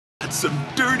out some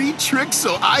dirty tricks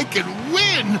so I can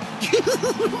win!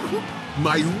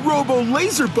 My Robo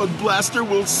Laser Bug Blaster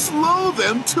will slow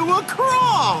them to a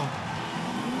crawl!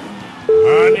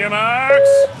 On your marks,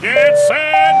 get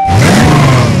set!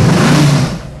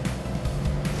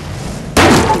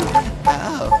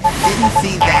 Oh, didn't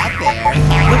see that there.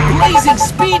 The blazing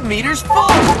speed meter's full!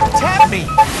 Tap me!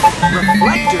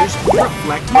 Reflectors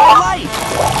reflect my light!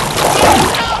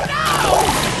 Oh no!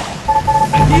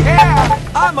 Yeah!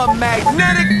 I'm a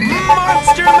magnetic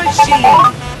monster machine!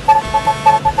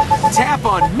 Tap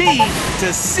on me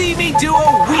to see me do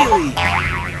a wheelie!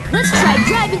 Let's try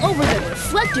driving over the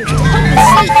reflectors to help us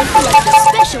see and collect the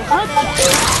special hubcap.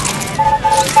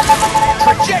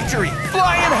 Trajectory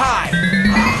flying high!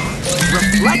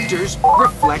 Reflectors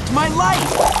reflect my light!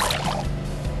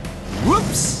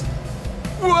 Whoops!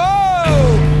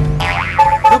 Whoa!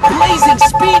 The blazing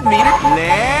speed meter,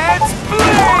 let's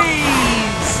blaze!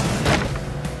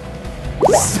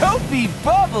 Soapy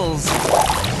bubbles!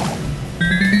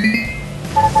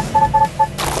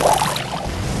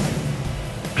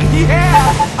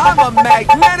 Yeah! I'm a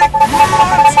magnetic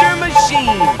monster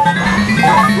machine!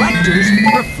 Reflectors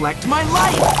reflect my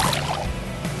light!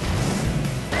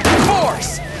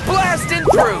 Force! Blasting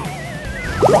through!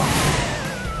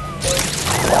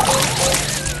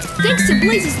 Thanks to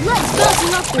Blaze's legs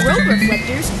bouncing off the road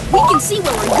reflectors, we can see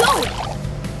where we're going.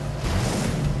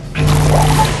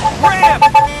 Ramp!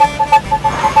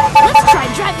 Let's try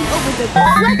driving over the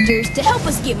reflectors to help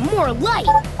us get more light.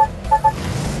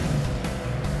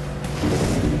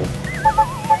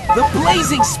 The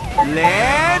blazing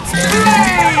let's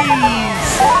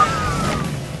blaze!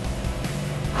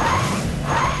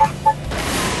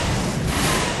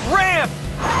 Ramp!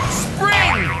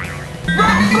 Spring!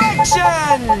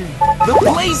 Reflection! The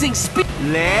blazing speed,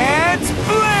 let's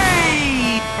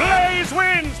blaze! Blaze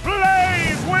wins!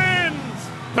 Blaze wins!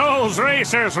 Those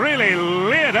racers really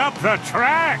lit up the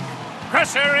track.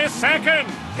 Crusher is second.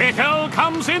 Pickle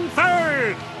comes in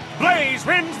third. Blaze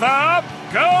wins the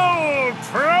gold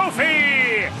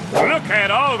trophy! Look at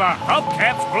all the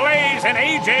hubcaps Blaze and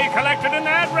AJ collected in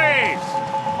that race!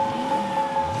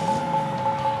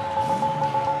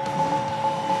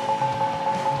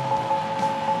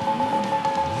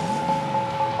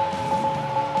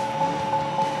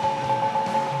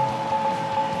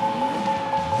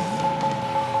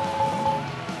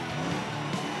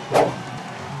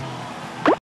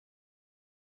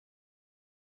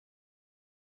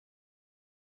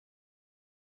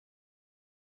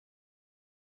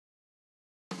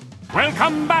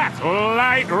 Welcome back,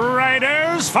 Light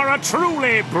Riders, for a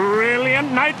truly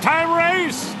brilliant nighttime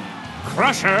race.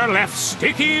 Crusher left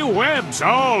sticky webs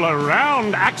all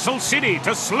around Axle City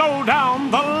to slow down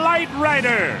the Light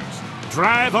Riders.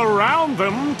 Drive around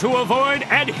them to avoid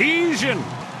adhesion.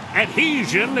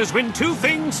 Adhesion is when two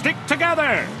things stick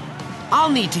together.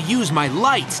 I'll need to use my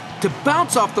lights to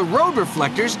bounce off the road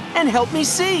reflectors and help me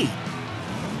see.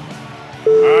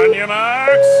 On your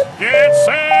marks, get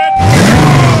set,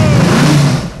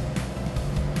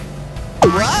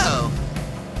 Whoa!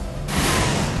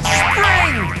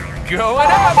 Spring! Going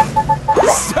up!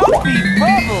 Soapy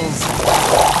bubbles!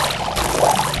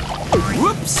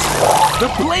 Whoops! The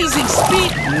blazing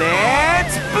speed,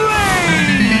 let's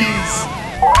blaze!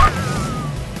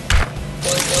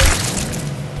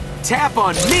 Tap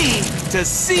on me to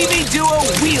see me do a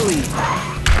wheelie!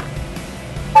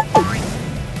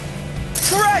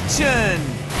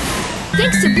 Traction!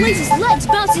 Thanks to Blaze's legs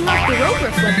bouncing off the road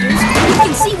reflectors, we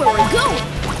can see where we're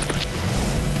going.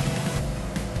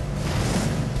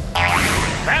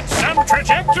 that's some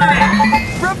trajectory.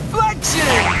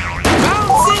 Reflection!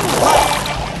 Bouncing light!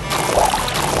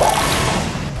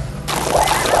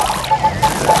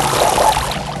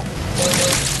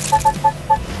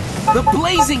 The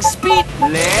blazing speed,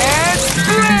 let's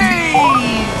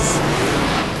blaze!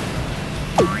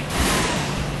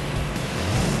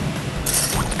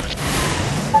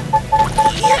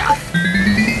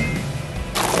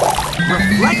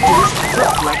 Reflectors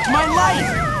reflect my light.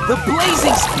 The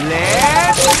blazing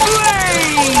let's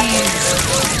blaze!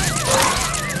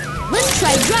 Let's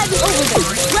try driving over the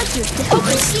reflectors to help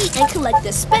us see and collect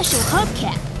the special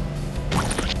hubcap.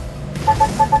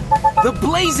 The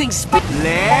blazing speed,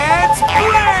 let's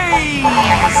blaze!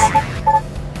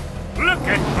 Look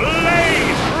at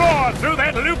Blaze roar through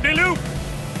that loop-de-loop.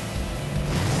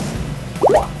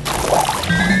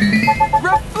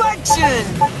 Reflection!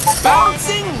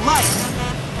 Bouncing light!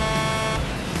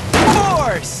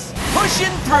 Force!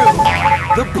 Pushing through!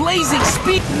 The blazing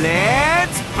speed,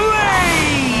 let's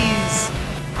blaze!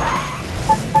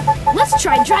 Let's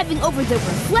try driving over the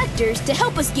reflectors to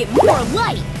help us get more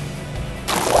light.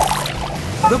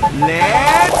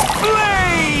 Let's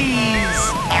blaze!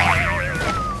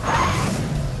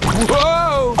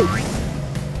 Whoa!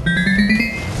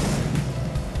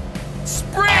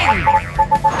 Spring!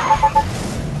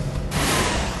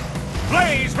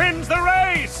 Blaze wins the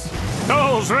race!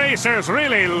 Those racers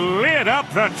really lit up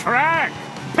the track!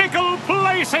 Pickle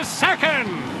places second!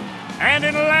 And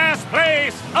in last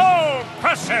place, oh,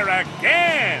 Crusher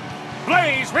again!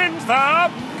 Blaze wins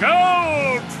the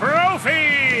gold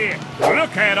trophy!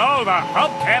 Look at all the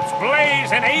hubcaps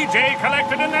Blaze and AJ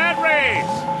collected in that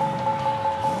race!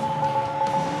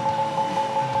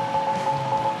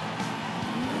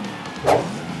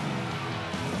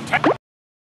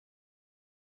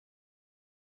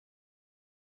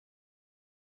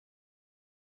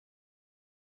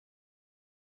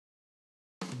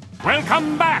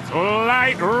 Welcome back,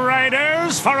 Light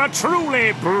Riders, for a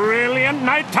truly brilliant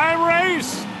nighttime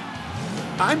race!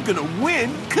 I'm gonna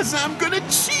win because I'm gonna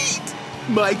cheat!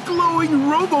 My glowing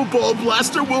Robo-Ball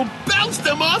Blaster will bounce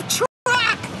them off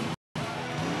track!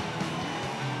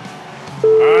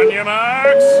 On your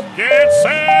marks, get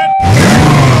set,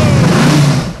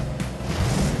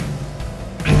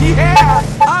 Yeah!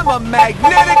 I'm a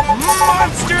magnetic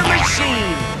monster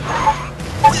machine!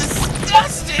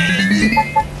 Disgusting!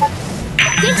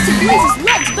 Thanks to Blaze's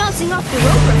legs bouncing off the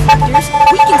rope reflectors,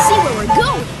 we can see where we're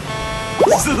going.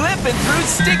 Slipping through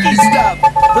sticky stuff!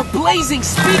 The blazing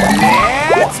speed!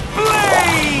 Let's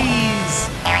blaze!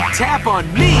 Tap on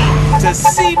me to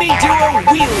see me do a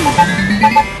wheelie!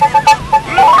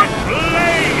 look at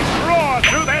Blaze roar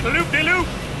through that loop-de-loop!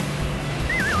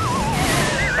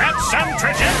 That's some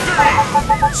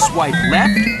trajectory! Swipe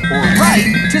left or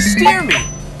right to steer me!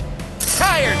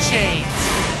 Tire chains!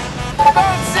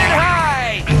 Bouncing high!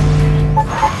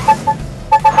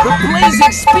 The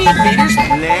blazing speed meters!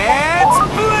 Let's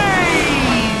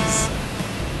blaze!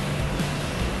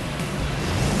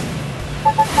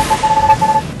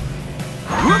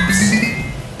 Whoops!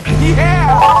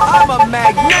 Yeah! I'm a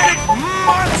magnetic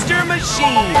monster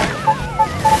machine!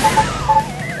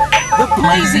 The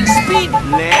blazing speed!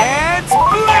 Let's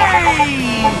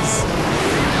blaze!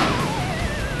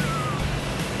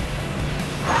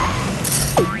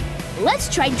 Let's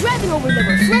try driving over the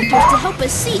reflectors to help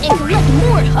us see and collect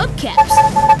more hubcaps.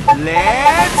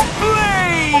 Let's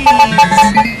blaze!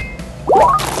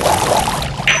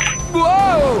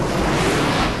 Whoa!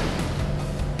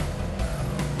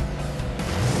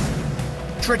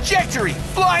 Trajectory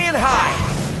flying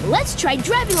high! Let's try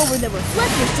driving over the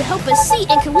reflectors to help us see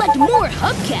and collect more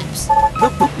hubcaps.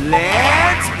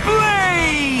 Let's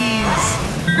blaze!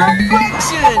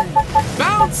 Reflection!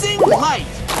 Bouncing light!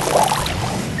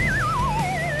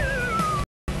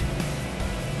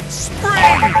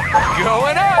 Spring!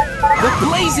 Going up! The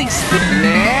blazing speed!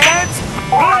 Let's...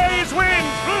 Blaze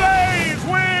wins! Blaze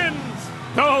wins!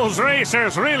 Those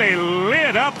racers really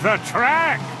lit up the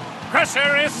track!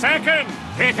 Crusher is second!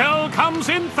 Pickle comes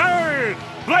in third!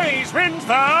 Blaze wins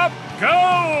the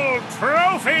gold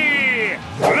trophy!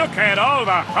 Look at all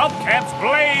the hubcaps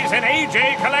Blaze and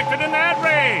AJ collected in that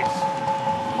race!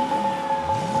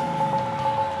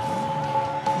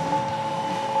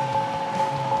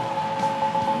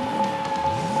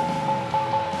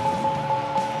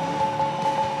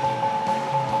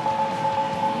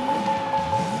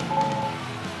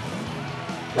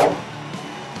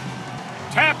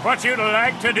 Tap what you'd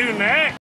like to do next.